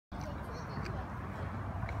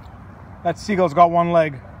That seagull's got one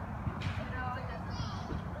leg.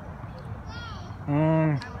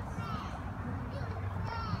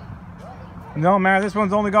 No, Mara, this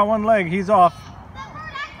one's only got one leg. He's off.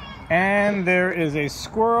 And there is a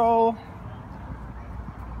squirrel.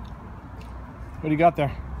 What do you got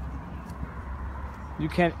there? You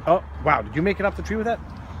can't. Oh, wow. Did you make it up the tree with that?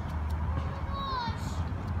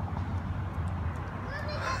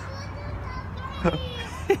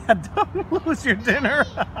 Yeah, don't lose your dinner.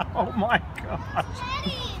 Oh my gosh.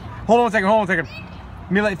 Hold on a second, hold on a second.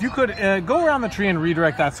 Mila, if you could go around the tree and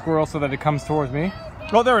redirect that squirrel so that it comes towards me.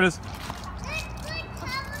 Oh, there it is.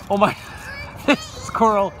 Oh my, this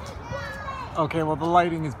squirrel. Okay, well the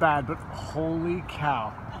lighting is bad, but holy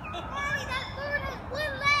cow.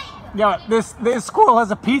 Yeah, this squirrel has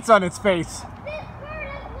a pizza on its face.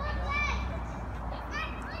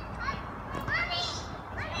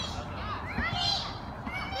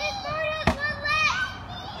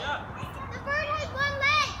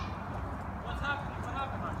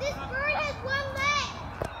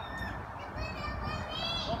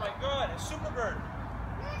 Super bird.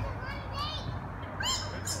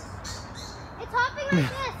 It's hopping like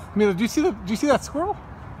this. Mila, do you see that squirrel?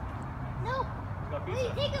 No. Will you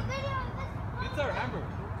take a video of this? Pizza or hamburger?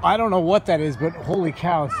 I don't know what that is, but holy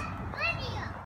cows.